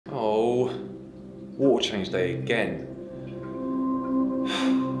Water change day again.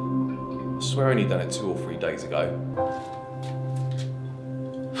 I swear I only done it 2 or 3 days ago.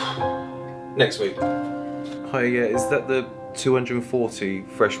 Next week. Hi, yeah, is that the 240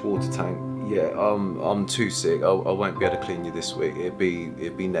 freshwater tank? Yeah, I'm too sick. I won't be able to clean you this week. It'd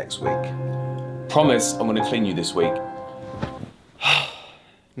be next week. Promise, I'm gonna clean you this week.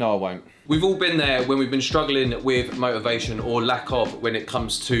 No, I won't. We've all been there when we've been struggling with motivation or lack of when it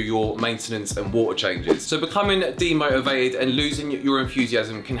comes to your maintenance and water changes. So becoming demotivated and losing your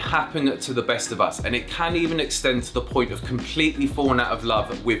enthusiasm can happen to the best of us, and it can even extend to the point of completely falling out of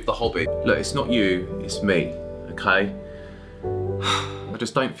love with the hobby. Look, it's not you, it's me, okay? I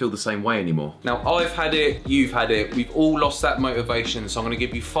just don't feel the same way anymore. Now, I've had it, you've had it, we've all lost that motivation, so I'm gonna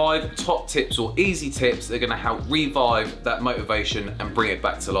give you 5 top tips or easy tips that are gonna help revive that motivation and bring it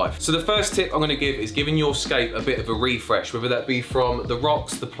back to life. So the first tip I'm gonna give is giving your scape a bit of a refresh, whether that be from the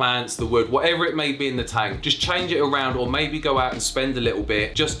rocks, the plants, the wood, whatever it may be in the tank. Just change it around, or maybe go out and spend a little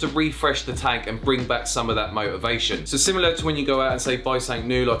bit just to refresh the tank and bring back some of that motivation. So similar to when you go out and say buy something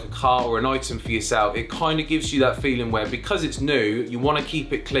new, like a car or an item for yourself, it kind of gives you that feeling where, because it's new, you want to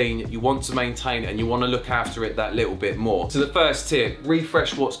keep it clean, you want to maintain, and you want to look after it that little bit more. So the first tip,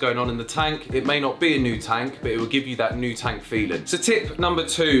 refresh what's going on in the tank. It may not be a new tank, but it will give you that new tank feeling. So tip number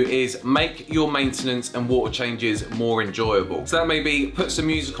 2 is make your maintenance and water changes more enjoyable. So that may be put some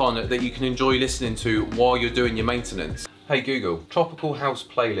music on that you can enjoy listening to while you're doing your maintenance. Hey Google, tropical house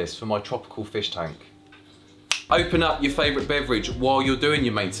playlist for my tropical fish tank. Open up your favourite beverage while you're doing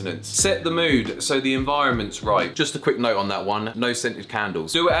your maintenance. Set the mood so the environment's right. Just a quick note on that one, no scented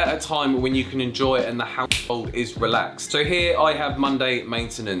candles. Do it at a time when you can enjoy it and the household is relaxed. So here I have Monday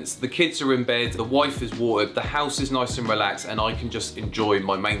maintenance. The kids are in bed, the wife is watered, the house is nice and relaxed, and I can just enjoy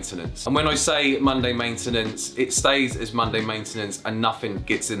my maintenance. And when I say Monday maintenance, it stays as Monday maintenance and nothing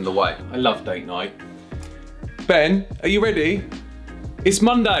gets in the way. I love date night. Ben, are you ready? It's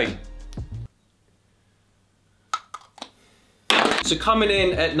Monday. So coming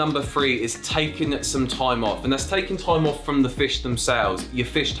in at number 3 is taking some time off, and that's taking time off from the fish themselves, your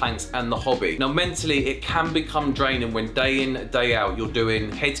fish tanks and the hobby. Now mentally it can become draining when day in, day out you're doing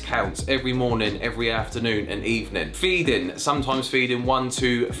head counts every morning, every afternoon and evening. Feeding, sometimes feeding 1,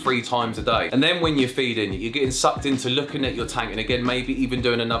 2, 3 times a day. And then when you're feeding, you're getting sucked into looking at your tank, and again maybe even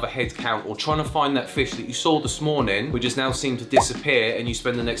doing another head count or trying to find that fish that you saw this morning which has now seemed to disappear, and you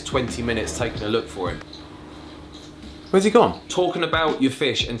spend the next 20 minutes taking a look for him. Where's he gone? Talking about your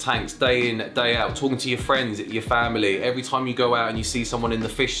fish and tanks day in, day out, talking to your friends, your family. Every time you go out and you see someone in the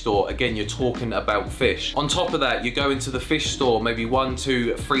fish store, again, you're talking about fish. On top of that, you go into the fish store maybe 1,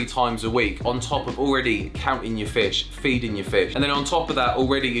 2, 3 times a week, on top of already counting your fish, feeding your fish. And then on top of that,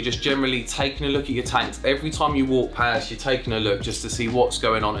 already you're just generally taking a look at your tanks. Every time you walk past, you're taking a look just to see what's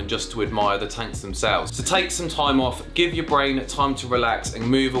going on and just to admire the tanks themselves. So take some time off, give your brain time to relax and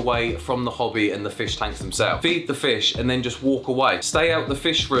move away from the hobby and the fish tanks themselves. Feed the fish and then just walk away. Stay out the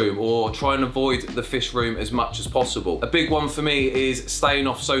fish room or try and avoid the fish room as much as possible. A big one for me is staying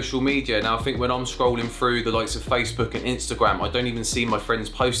off social media. Now I think when I'm scrolling through the likes of Facebook and Instagram, I don't even see my friends'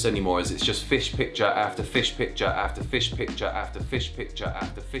 posts anymore, as it's just fish picture after fish picture after fish picture after fish picture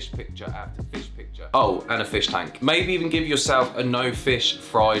after fish picture after fish picture. Oh, and a fish tank. Maybe even give yourself a no fish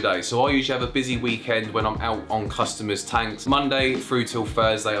Friday. So I usually have a busy weekend when I'm out on customers' tanks. Monday through till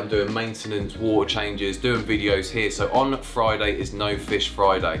Thursday I'm doing maintenance, water changes, doing videos here. So on Friday is no fish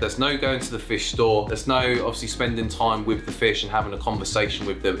Friday. There's no going to the fish store. There's no obviously spending time with the fish and having a conversation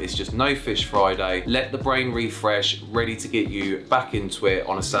with them. It's just no fish Friday. Let the brain refresh, ready to get you back into it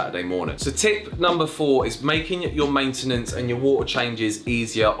on a Saturday morning. So tip number 4 is making your maintenance and your water changes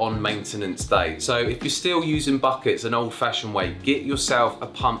easier on maintenance day. So if you're still using buckets an old-fashioned way, get yourself a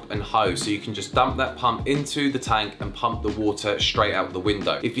pump and hose so you can just dump that pump into the tank and pump the water straight out the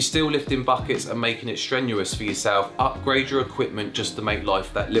window. If you're still lifting buckets and making it strenuous for yourself, upgrade your equipment just to make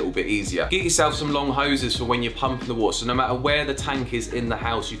life that little bit easier. Get yourself some long hoses for when you're pumping the water, so no matter where the tank is in the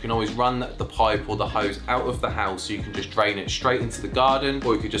house, you can always run the pipe or the hose out of the house so you can just drain it straight into the garden,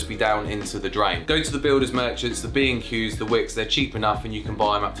 or it could just be down into the drain. Go to the builders merchants, the B&Qs, the Wicks, they're cheap enough and you can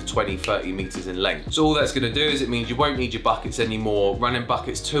buy them up to 20, 30 meters in length. So all that's gonna do is it means you won't need your buckets anymore, running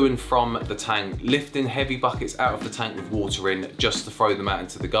buckets to and from the tank, lifting heavy buckets out of the tank with water in just to throw them out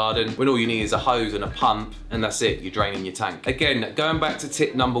into the garden, when all you need is a hose and a pump, and that's it. that you're draining your tank. Again, going back to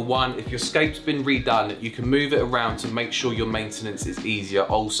tip number 1, if your scape's been redone, you can move it around to make sure your maintenance is easier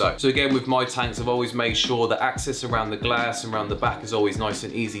also. So again, with my tanks, I've always made sure that access around the glass and around the back is always nice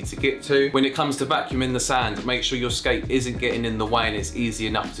and easy to get to. When it comes to vacuuming the sand, make sure your scape isn't getting in the way and it's easy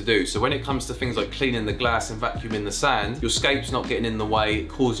enough to do. So when it comes to things like cleaning the glass and vacuuming the sand, your scape's not getting in the way,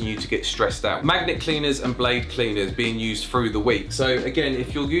 causing you to get stressed out. Magnet cleaners and blade cleaners being used through the week. So again,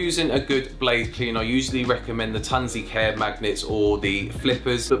 if you're using a good blade cleaner, I usually recommend the Tunzi Care magnets or the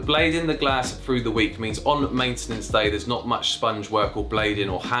flippers, but blading the glass through the week means on maintenance day, there's not much sponge work or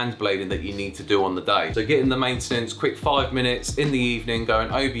blading or hand blading that you need to do on the day. So getting the maintenance, quick 5 minutes in the evening,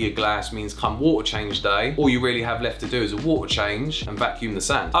 going over your glass means come water change day, all you really have left to do is a water change and vacuum the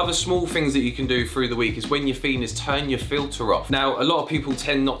sand. Other small things that you can do through the week is when you're feeding is turn your filter off. Now, a lot of people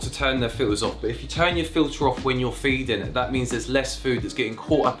tend not to turn their filters off, but if you turn your filter off when you're feeding, that means there's less food that's getting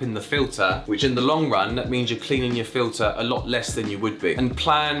caught up in the filter, which in the long run, that means you're cleaning your filter a lot less than you would be. And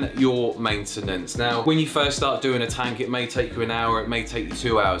plan your maintenance. Now, when you first start doing a tank, it may take you an hour, it may take you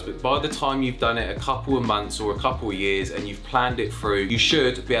 2 hours, but by the time you've done it a couple of months or a couple of years and you've planned it through, you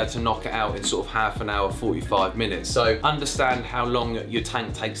should be able to knock it out in sort of half an hour, 45 minutes. So understand how long your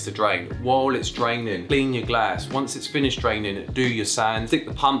tank takes to drain. While it's draining, clean your glass. Once it's finished draining, do your sand, stick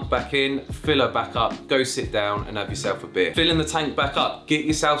the pump back in, fill her back up, go sit down and have yourself a beer. Filling the tank back up, get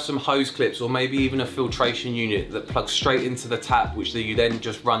yourself some hose clips or maybe even a filtration unit that plugs straight into the tap, which you then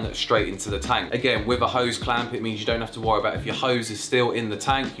just run straight into the tank. Again, with a hose clamp, it means you don't have to worry about if your hose is still in the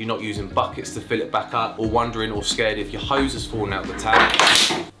tank, you're not using buckets to fill it back up or wondering or scared if your hose has fallen out the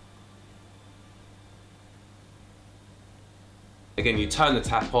tap. Again, you turn the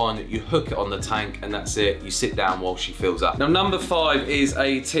tap on, you hook it on the tank, and that's it. You sit down while she fills up. Now, number 5 is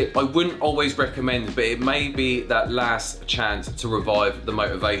a tip I wouldn't always recommend, but it may be that last chance to revive the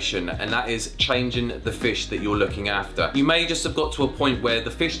motivation, and that is changing the fish that you're looking after. You may just have got to a point where the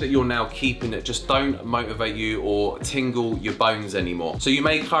fish that you're now keeping that just don't motivate you or tingle your bones anymore. So you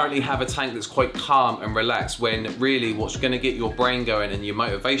may currently have a tank that's quite calm and relaxed, when really what's going to get your brain going and your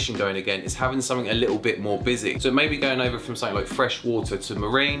motivation going again is having something a little bit more busy. So maybe going over from something like fresh water to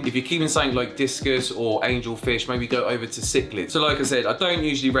marine. If you're keeping something like discus or angelfish, maybe go over to cichlid. So like I said, I don't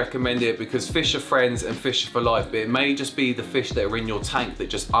usually recommend it because fish are friends and fish are for life, but it may just be the fish that are in your tank that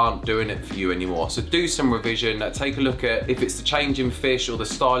just aren't doing it for you anymore. So do some revision, take a look at if it's the change in fish or the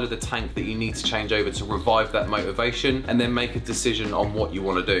style of the tank that you need to change over to revive that motivation, and then make a decision on what you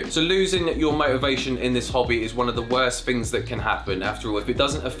want to do. So losing your motivation in this hobby is one of the worst things that can happen. After all, if it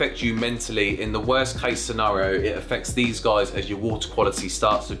doesn't affect you mentally, in the worst case scenario, it affects these guys as your water quality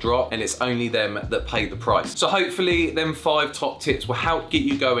starts to drop, and it's only them that pay the price. So hopefully them 5 top tips will help get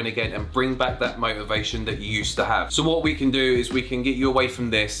you going again and bring back that motivation that you used to have. So what we can do is we can get you away from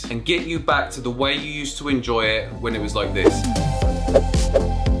this and get you back to the way you used to enjoy it when it was like this.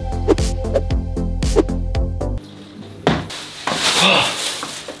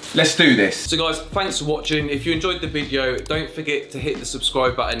 Let's do this. So guys, thanks for watching. If you enjoyed the video, don't forget to hit the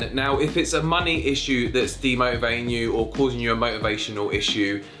subscribe button. Now, if it's a money issue that's demotivating you or causing you a motivational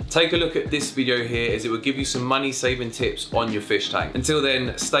issue, take a look at this video here, as it will give you some money saving tips on your fish tank. Until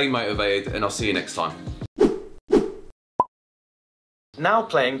then, stay motivated and I'll see you next time. Now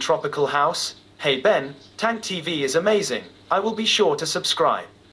playing Tropical House. Hey Ben, Tank TV is amazing. I will be sure to subscribe.